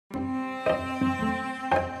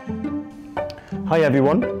Hi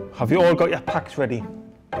everyone, have you all got your packs ready?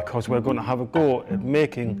 Because we're going to have a go at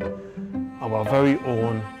making our very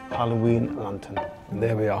own Halloween lantern. And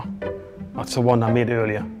there we are. That's the one I made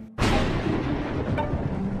earlier.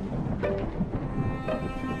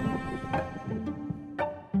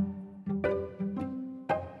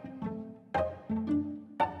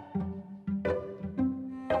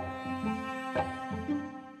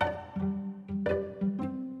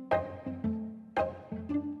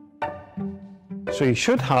 So you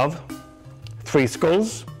should have 3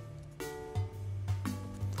 skulls,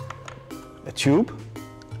 a tube,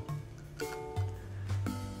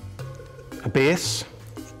 a base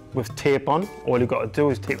with tape on. All you've got to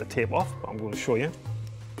do is take the tape off, but I'm going to show you.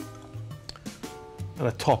 And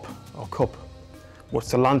a top or cup, which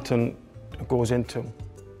the lantern goes into.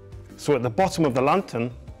 So at the bottom of the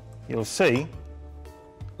lantern, you'll see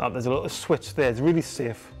that there's a little switch there. It's really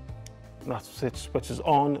safe. And that switch is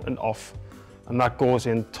on and off. And that goes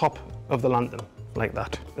in top of the lantern, like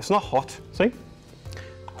that. It's not hot, see?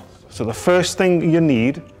 So the first thing you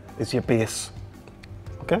need is your base,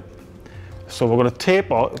 okay? So we're going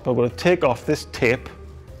to take off this tape,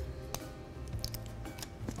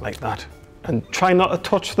 like that. And try not to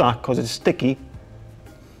touch that, because it's sticky.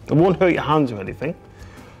 It won't hurt your hands or anything,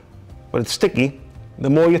 but it's sticky. The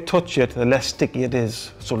more you touch it, the less sticky it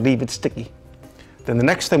is, so leave it sticky. Then the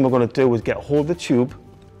next thing we're going to do is get hold of the tube,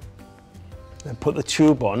 and put the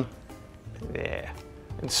tube on, there,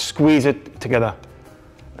 and squeeze it together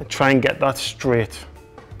and try and get that straight,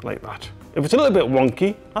 like that. If it's a little bit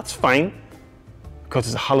wonky, that's fine, because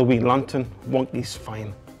it's a Halloween lantern. Wonky's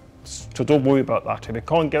fine, so don't worry about that. If you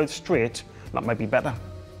can't get it straight, that might be better,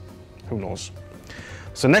 who knows.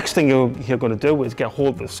 So next thing you're going to do is get hold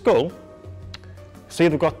of the skull. See,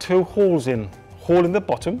 they've got 2 holes in, hole in the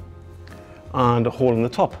bottom and a hole in the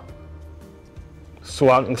top,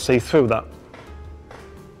 so I can see through that.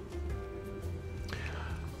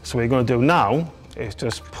 So what you're going to do now is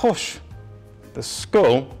just push the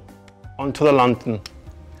skull onto the lantern.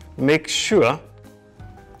 Make sure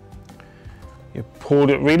you hold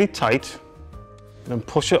it really tight, then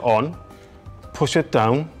push it on, push it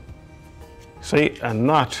down, see, and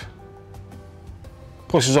that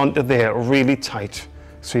pushes onto there really tight.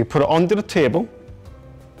 So you put it onto the table.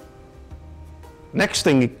 Next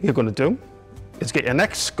thing you're going to do is get your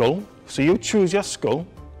next skull. So you choose your skull.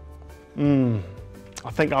 I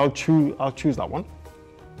think I'll choose that one.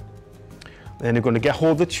 Then you're going to get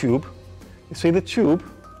hold of the tube. You see the tube?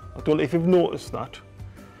 I don't know if you've noticed that,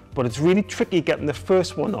 but it's really tricky getting the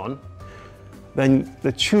first one on. Then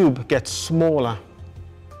the tube gets smaller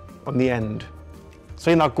on the end.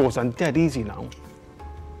 See, that goes on dead easy now.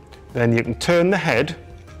 Then you can turn the head,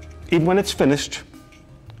 even when it's finished,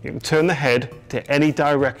 you can turn the head to any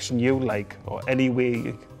direction you like, or any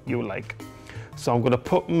way you like. So I'm going to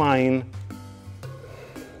put mine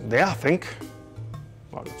there, I think.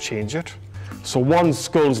 I'll change it. So one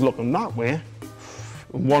skull's looking that way,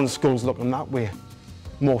 and one skull's looking that way.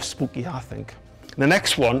 More spooky, I think. The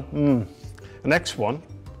next one,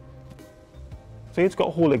 see, it's got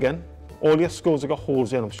a hole again. All your skulls have got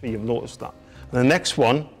holes in, I'm sure you've noticed that. And the next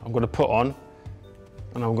one I'm going to put on,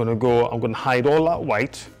 and I'm going to hide all that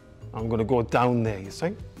white. I'm going to go down there, you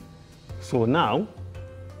see. So now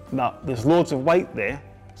there's loads of white there,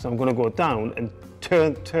 so I'm going to go down and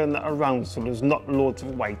turn that around so there's not loads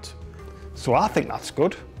of white. So I think that's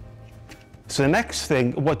good. So the next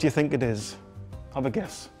thing, what do you think it is? Have a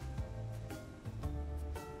guess.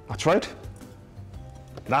 That's right.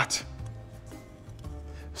 That.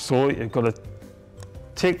 So you've got to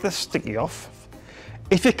take the sticky off.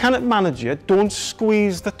 If you cannot manage it, don't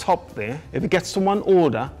squeeze the top there. If you get someone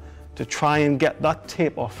older to try and get that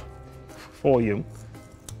tape off for you.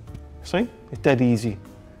 See? It's dead easy.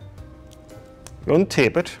 You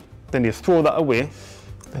untape it, then you throw that away,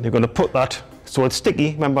 then you're going to put that, so it's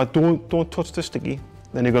sticky. Remember, don't touch the sticky.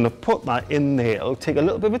 Then you're going to put that in there. It'll take a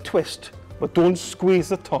little bit of a twist, but don't squeeze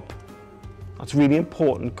the top. That's really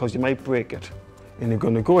important, because you might break it. And you're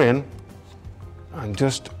going to go in and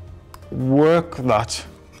just work that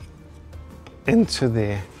into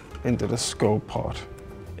there, into the skull part.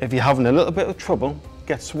 If you're having a little bit of trouble,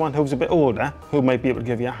 get someone who's a bit older who might be able to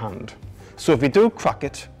give you a hand. So if you do crack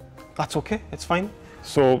it, that's okay, it's fine.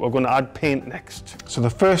 So we're going to add paint next. So the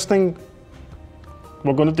first thing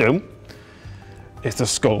we're going to do is the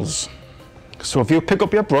skulls. So if you pick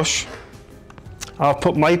up your brush, I'll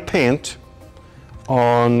put my paint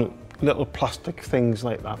on little plastic things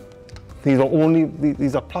like that. These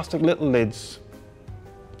are plastic little lids,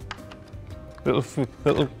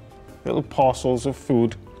 little parcels of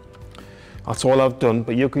food. That's all I've done,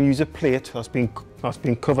 but you can use a plate that's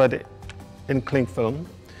been covered in cling film,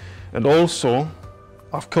 and also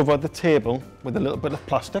I've covered the table with a little bit of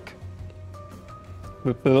plastic,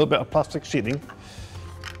 with a little bit of plastic sheeting,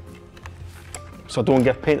 so I don't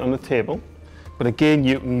get paint on the table. But again,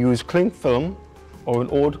 you can use cling film or an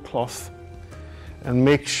old cloth, and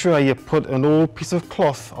make sure you put an old piece of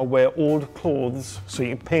cloth or wear old clothes so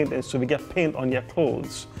you can paint it, so you get paint on your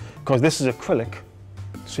clothes, because this is acrylic,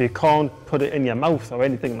 so you can't put it in your mouth or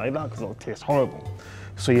anything like that because it'll taste horrible.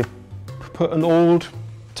 So you put an old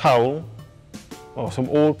towel or some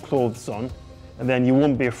old clothes on, and then you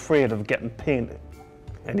won't be afraid of getting paint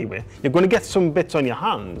anyway. You're going to get some bits on your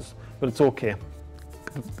hands, but it's okay,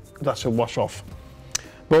 that should wash off.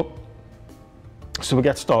 But so we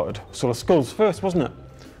get started. So the skulls first, wasn't it?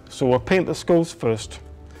 So we'll paint the skulls first.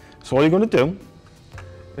 So all you're going to do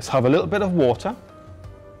is have a little bit of water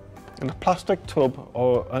in a plastic tub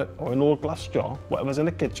or an old glass jar, whatever's in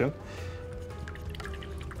the kitchen.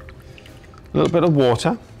 A little bit of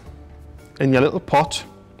water in your little pot.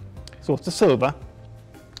 So it's the silver.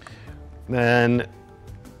 Then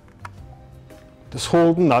just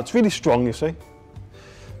holding that, it's really strong, you see.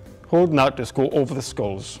 Holding that, just go over the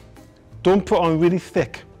skulls. Don't put on really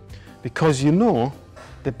thick, because you know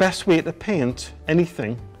the best way to paint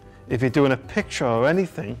anything, if you're doing a picture or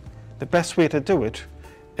anything, the best way to do it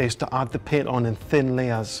is to add the paint on in thin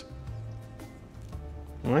layers.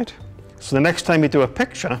 Right? So the next time you do a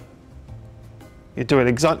picture, you do it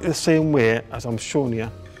exactly the same way as I'm showing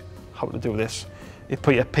you how to do this. You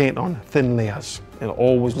put your paint on thin layers, and it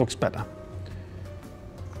always looks better.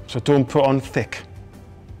 So don't put on thick.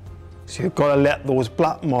 So you've got to let those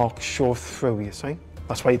black marks show through, you see?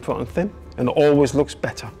 That's why you put on thin, and it always looks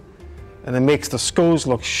better. And it makes the skulls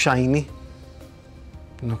look shiny.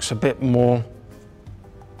 It looks a bit more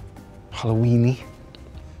Halloweeny.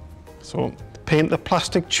 So paint the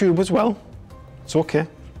plastic tube as well. It's okay.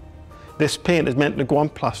 This paint is meant to go on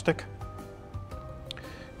plastic.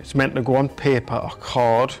 It's meant to go on paper or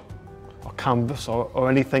card or canvas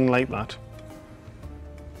or anything like that.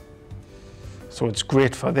 So it's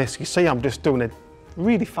great for this. You see, I'm just doing it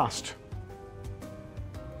really fast.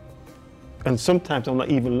 And sometimes I'm not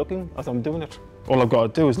even looking as I'm doing it. All I've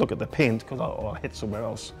got to do is look at the paint, because I'll hit somewhere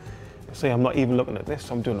else. You see, I'm not even looking at this.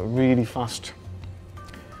 I'm doing it really fast.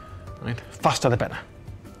 Right? Faster the better.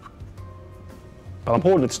 But I'm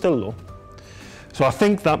holding it still though. So I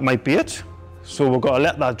think that might be it. So we've got to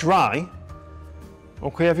let that dry.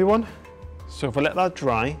 Okay, everyone? So if we let that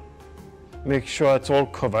dry, make sure it's all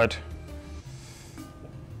covered.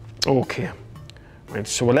 Okay, right,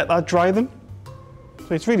 so we'll let that dry then.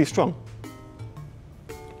 So it's really strong.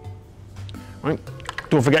 Right,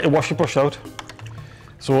 don't forget to wash your brush out.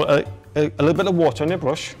 So a little bit of water on your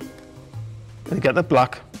brush, and you get the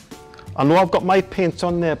black. I know I've got my paints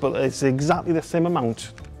on there, but it's exactly the same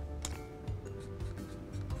amount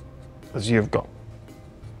as you've got.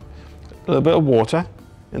 A little bit of water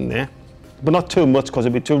in there, but not too much because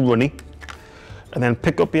it'd be too runny. And then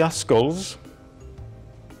pick up your skulls,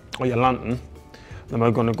 or your lantern, then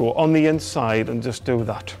we're going to go on the inside and just do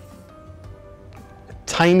that. A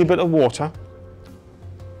tiny bit of water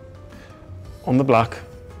on the black,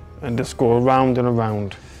 and just go around and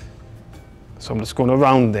around. So I'm just going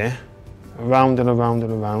around there, around and around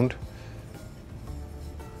and around.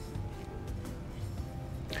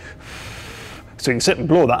 So you can sit and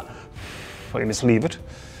blow that, or you can just leave it.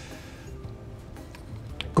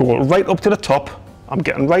 Go right up to the top. I'm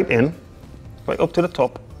getting right in, right up to the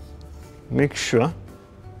top. Make sure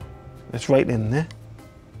it's right in there.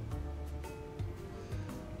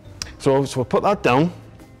 So we'll put that down,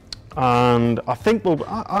 and I think we'll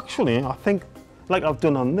actually, I think like I've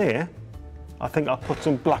done on there, I think I'll put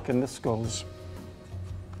some black in the skulls.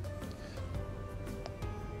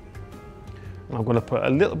 And I'm going to put a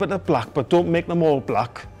little bit of black, but don't make them all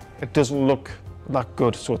black. It doesn't look that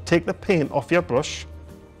good. So take the paint off your brush.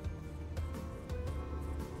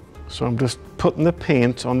 So I'm just putting the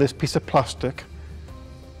paint on this piece of plastic,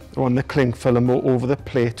 or on the cling film over the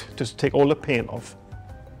plate. Just take all the paint off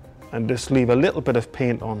and just leave a little bit of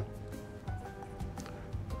paint on.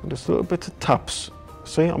 And just a little bit of taps.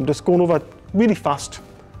 See, I'm just going over really fast,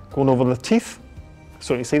 going over the teeth,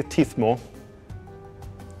 so you can see the teeth more.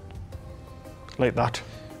 Like that.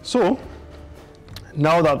 So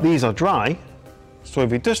now that these are dry, so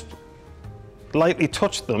if you just lightly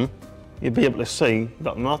touch them, you'll be able to see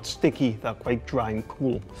that they're not sticky, they're quite dry and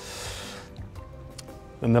cool.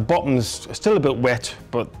 And the bottom's still a bit wet,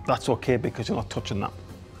 but that's okay because you're not touching that.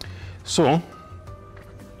 So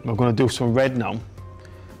we're going to do some red now.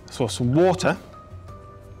 So some water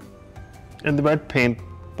in the red paint,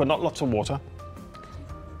 but not lots of water.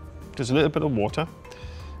 Just a little bit of water.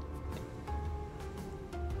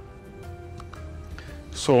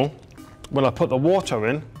 So when I put the water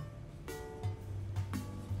in,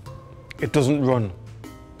 it doesn't run.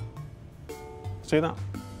 See that?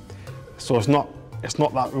 So it's not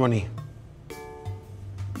that runny.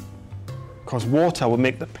 Because water will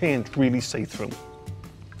make the paint really see-through.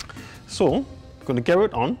 So I'm going to get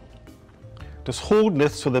it on. Just hold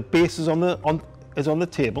this so the base is on the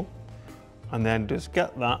table, and then just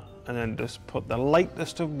get that, and then just put the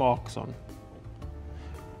lightest of marks on.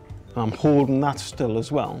 I'm holding that still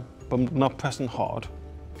as well, but I'm not pressing hard.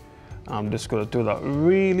 I'm just going to do that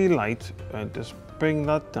really light and just bring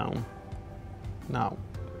that down. Now,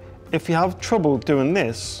 if you have trouble doing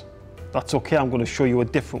this, that's okay. I'm going to show you a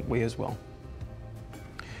different way as well.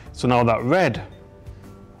 So now that red,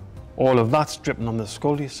 all of that's dripping on the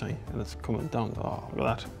skull, you see, and it's coming down. Oh, look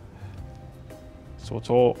at that. So it's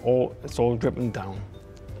all dripping down.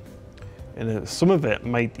 And some of it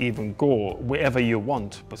might even go wherever you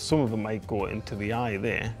want, but some of it might go into the eye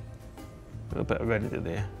there. A little bit of red into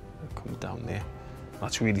there, it'll come down there.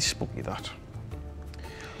 That's really spooky, that.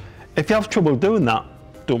 If you have trouble doing that,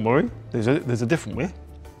 don't worry, there's a different way.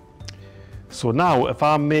 So now if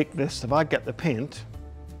I make this, if I get the paint,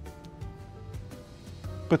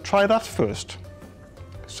 but try that first.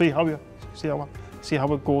 See how it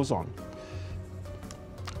goes on.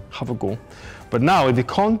 Have a go. But now if you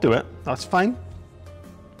can't do it, that's fine.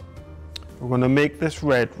 We're going to make this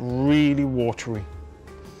red really watery.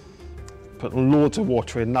 Put loads of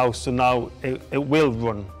water in now, so now it will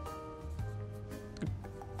run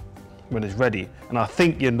when it's ready. And I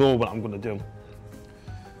think you know what I'm going to do.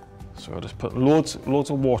 So I'll just put loads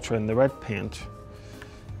of water in the red paint.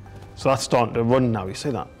 So that's starting to run now, you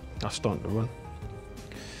see that? That's starting to run.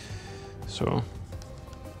 So,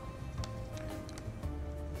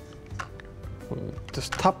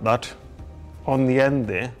 just tap that on the end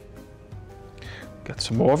there. Get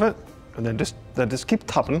some more of it, and then just keep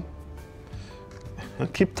tapping.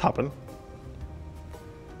 And keep tapping.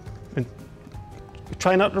 And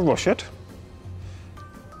try not to rush it.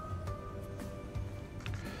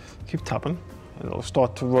 Keep tapping, and it'll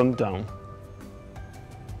start to run down.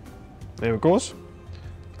 There it goes.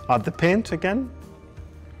 Add the paint again.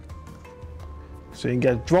 So you can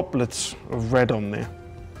get droplets of red on there.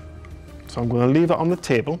 So I'm going to leave it on the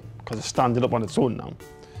table because it's standing up on its own now.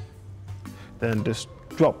 Then just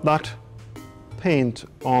drop that paint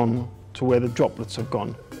on to where the droplets have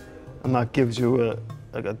gone. And that gives you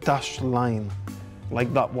like a dashed line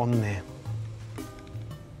like that one there.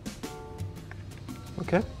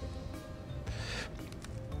 Okay?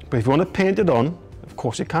 But if you want to paint it on, of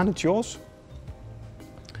course you can, it's yours.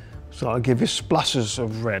 So I'll give you splashes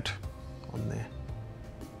of red on there,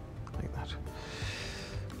 like that.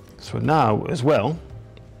 So now as well,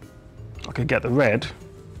 I could get the red,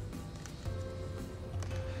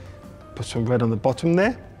 put some red on the bottom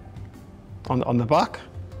there, on the back.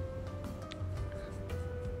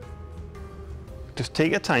 Just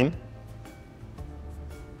take your time,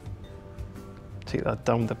 take that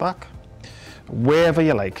down the back, wherever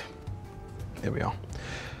you like. There we are.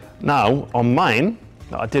 Now, on mine,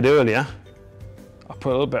 that I did earlier, I put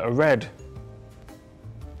a little bit of red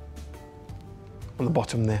on the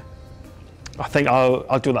bottom there. I think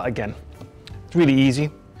I'll do that again. It's really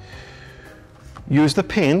easy. Use the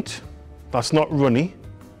paint that's not runny.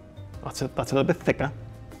 That's a little bit thicker.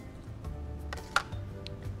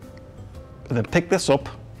 And then pick this up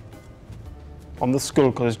on the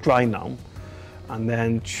skull because it's dry now. And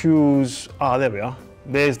then choose, there we are.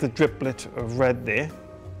 There's the driplet of red there.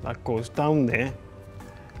 That goes down there.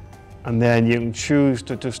 And then you can choose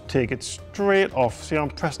to just take it straight off. See, I'm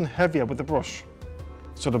pressing heavier with the brush.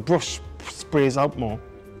 So the brush sprays out more.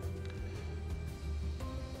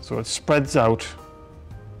 So it spreads out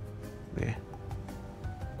there.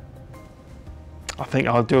 I think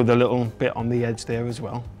I'll do the little bit on the edge there as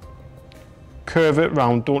well. Curve it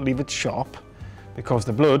round, don't leave it sharp, because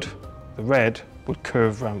the blood, the red, would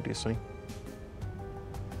curve round, you see.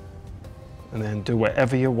 And then do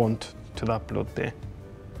whatever you want to that blood there.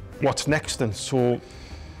 What's next then? So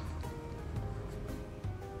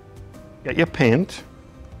get your paint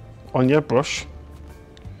on your brush.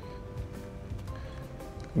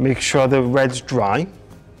 Make sure the red's dry,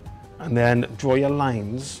 and then draw your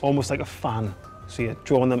lines almost like a fan. So you're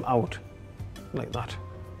drawing them out like that.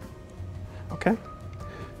 Okay?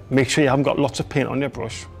 Make sure you haven't got lots of paint on your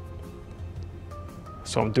brush.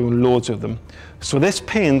 So I'm doing loads of them. So this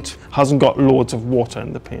paint hasn't got loads of water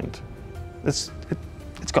in the paint. It's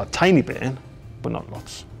got a tiny bit in, but not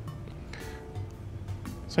lots.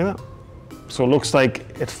 See that? So it looks like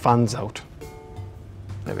it fans out.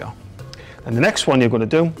 There we are. And the next one you're going to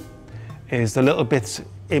do is the little bits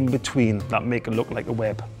in between that make it look like a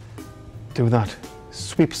web. Do that.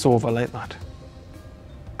 Sweeps over like that.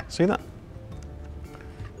 See that?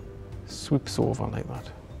 Sweeps over like that.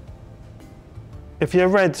 If your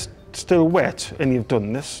red's still wet and you've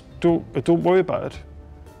done this, don't worry about it,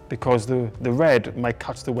 because the red might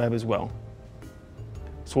catch the web as well.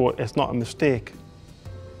 So it's not a mistake,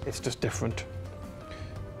 it's just different.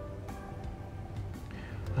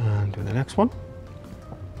 And do the next one.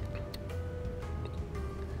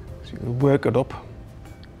 So you can work it up,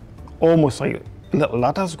 almost like little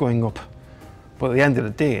ladders going up, but at the end of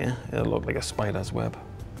the day, it'll look like a spider's web.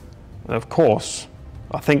 And of course,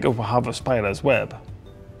 I think if we have a spider's web,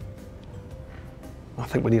 I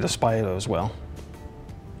think we need a spider as well.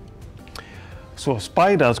 So a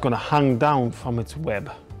spider is going to hang down from its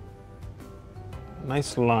web.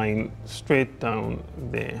 Nice line straight down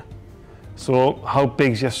there. So how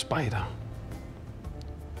big's your spider?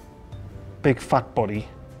 Big fat body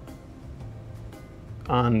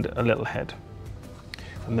and a little head.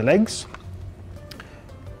 And the legs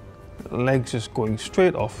just going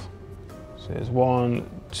straight off. So there's 1,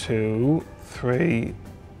 2, 3,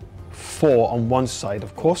 4 on one side,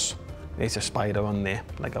 of course. There's a spider on there,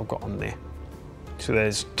 like I've got on there. So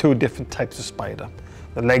there's 2 different types of spider.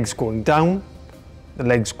 The legs going down, the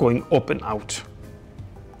legs going up and out.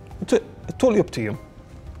 It's totally up to you.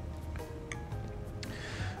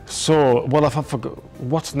 So what have I forgot?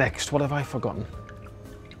 What's next? What have I forgotten?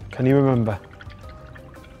 Can you remember?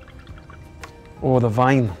 Oh, the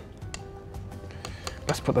vine.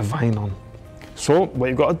 Let's put the vine on. So what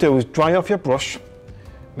you've got to do is dry off your brush.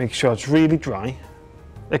 Make sure it's really dry.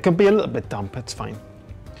 It can be a little bit damp, it's fine.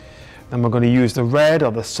 Then we're going to use the red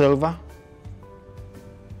or the silver.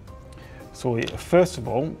 So first of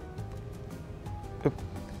all,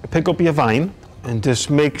 pick up your vine and just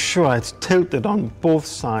make sure it's tilted on both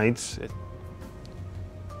sides.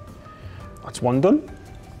 That's one done.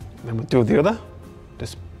 Then we'll do the other,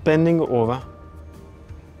 just bending it over.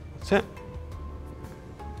 That's it.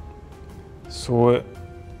 So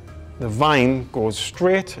the vine goes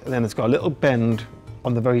straight and then it's got a little bend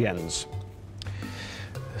on the very ends.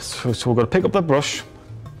 So we're going to pick up the brush.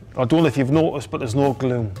 I don't know if you've noticed, but there's no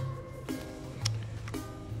glue.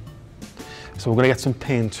 So we're going to get some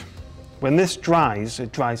paint. When this dries,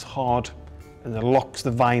 it dries hard and it locks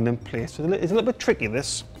the vine in place. So it's a little bit tricky,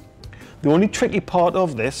 this. The only tricky part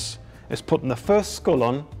of this is putting the first skull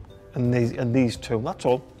on and these 2, that's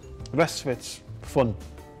all. The rest of it's fun.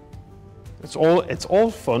 It's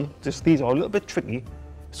all fun, just these are a little bit tricky.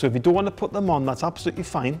 So if you don't want to put them on, that's absolutely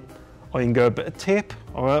fine. Or you can get a bit of tape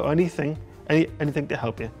or anything to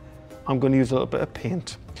help you. I'm going to use a little bit of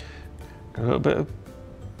paint. A little bit of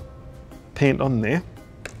paint on there.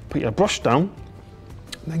 Put your brush down,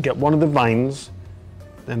 then get one of the vines,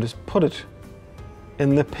 then just put it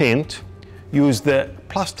in the paint. Use the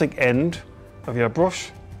plastic end of your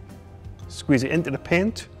brush, squeeze it into the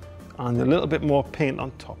paint, and a little bit more paint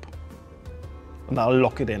on top. And that'll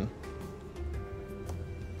lock it in.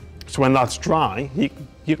 So when that's dry, you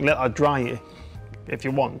can let that dry if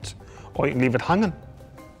you want, or you can leave it hanging.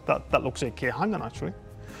 That looks okay hanging actually.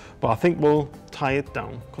 But I think we'll tie it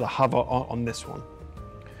down because I have it on this one.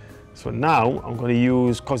 So now I'm going to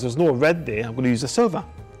use, because there's no red there, I'm going to use the silver.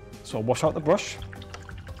 So I'll wash out the brush.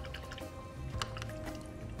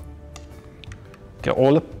 Get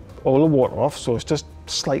all the water off so it's just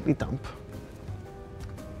slightly damp.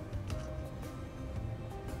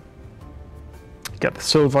 Get the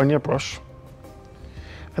silver on your brush.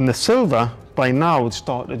 And the silver, by now, it's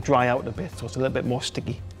starting to dry out a bit, so it's a little bit more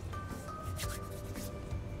sticky.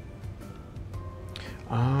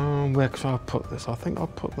 Where should I put this? I think I'll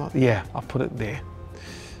put that, yeah, I'll put it there.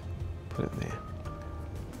 Put it there.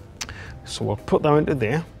 So we'll put that into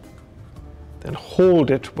there, then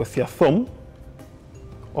hold it with your thumb,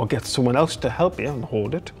 or get someone else to help you and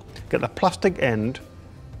hold it. Get the plastic end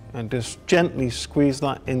and just gently squeeze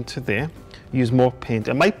that into there. Use more paint.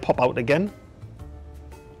 It might pop out again,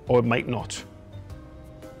 or it might not.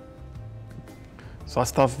 So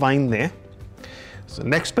that's that vine there. So the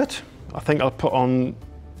next bit, I think I'll put on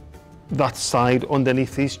that side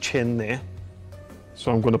underneath his chin there.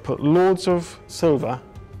 So I'm going to put loads of silver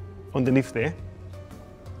underneath there.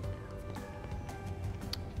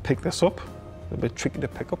 Pick this up. A bit tricky to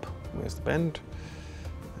pick up. Where's the bend?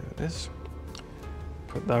 There it is.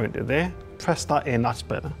 Put that into there. Press that in, that's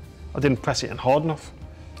better. I didn't press it in hard enough.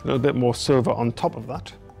 A little bit more silver on top of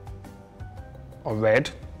that. Or red,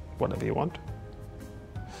 whatever you want.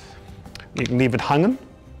 You can leave it hanging,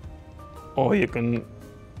 or you can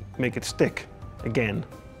make it stick again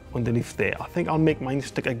underneath there. I think I'll make mine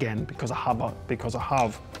stick again because I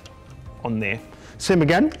have on there. Same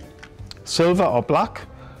again, silver or black.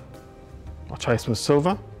 I'll try some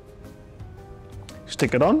silver.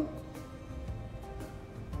 Stick it on.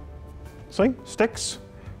 See, sticks.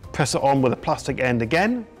 Press it on with a plastic end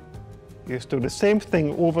again. You just do the same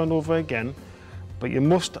thing over and over again, but you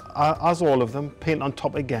must, as all of them, paint on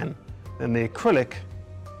top again. Then the acrylic,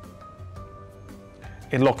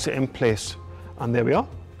 it locks it in place, and there we are.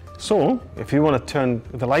 So, if you want to turn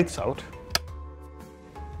the lights out,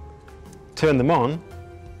 turn them on,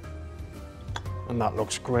 and that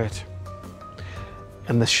looks great.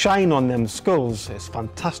 And the shine on them skulls is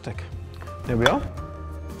fantastic. There we are.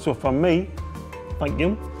 So from me, thank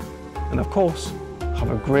you, and of course, have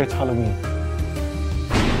a great Halloween.